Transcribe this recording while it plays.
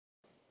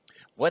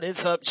What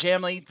is up,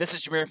 Jamily? This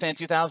is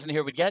JamiroFan2000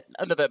 here with yet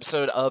another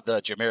episode of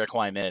the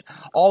JamiroQuai Minute.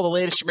 All the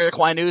latest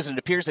JamiroQuai news, and it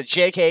appears that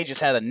JK just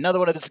had another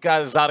one of his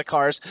exotic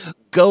cars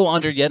go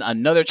under yet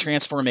another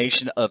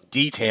transformation of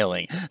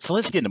detailing. So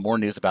let's get into more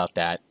news about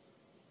that.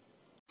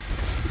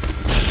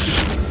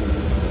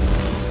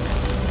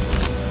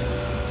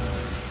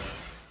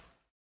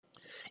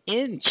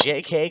 In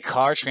JK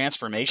car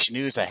transformation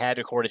news, I had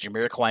recorded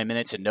JamiroQuai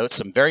Minute to note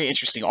some very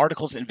interesting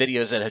articles and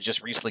videos that have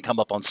just recently come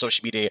up on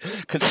social media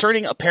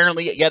concerning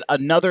apparently yet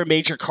another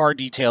major car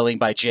detailing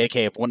by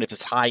JK of one of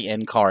his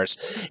high-end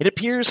cars. It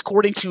appears,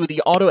 according to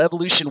the Auto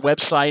Evolution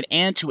website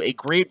and to a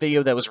great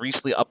video that was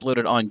recently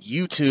uploaded on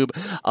YouTube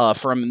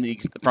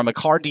from a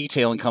car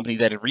detailing company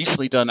that had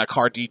recently done a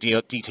car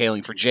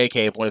detailing for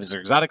JK of one of his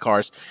exotic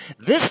cars.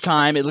 This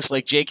time, it looks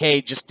like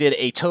JK just did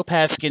a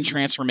TopazSkin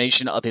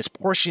transformation of his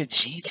Porsche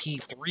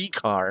GT3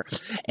 car,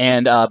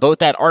 and both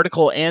that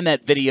article and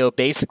that video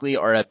basically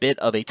are a bit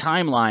of a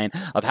timeline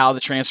of how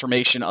the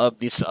transformation of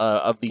this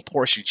of the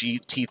Porsche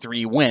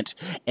GT3 went.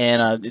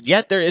 And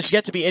yet there is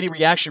yet to be any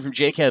reaction from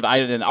JK of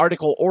either an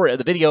article or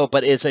the video,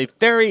 but it's a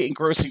very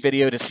engrossing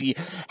video to see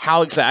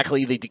how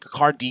exactly the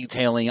car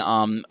detailing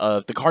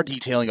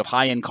of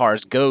high-end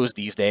cars goes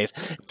these days.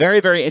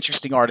 Very, very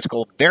interesting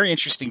article, very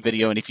interesting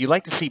video, and if you'd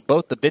like to see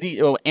both the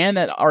video and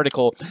that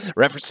article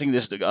referencing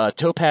this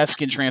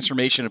TopazSkin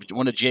transformation of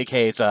one of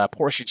JK's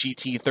Porsche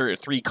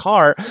GT3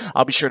 car,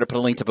 I'll be sure to put a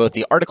link to both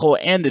the article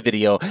and the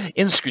video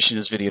in the description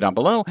of this video down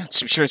below,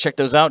 so be sure to check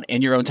those out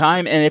in your own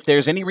time. And if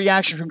there's any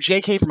reaction from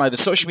JK from either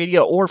social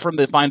media or from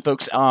the fine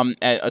folks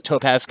at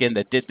TopazSkin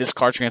that did this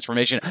car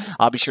transformation,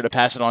 I'll be sure to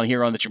pass it on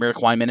here on the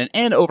JamiroQuai Minute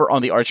and over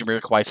on the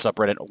JamiroQuai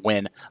subreddit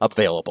when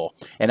available.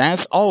 And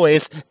as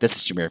always, this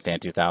is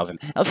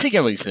JamiroFan2000. I'll see you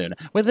again really soon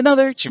with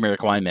another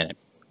JamiroQuai Minute.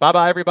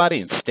 Bye-bye,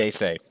 everybody, and stay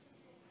safe.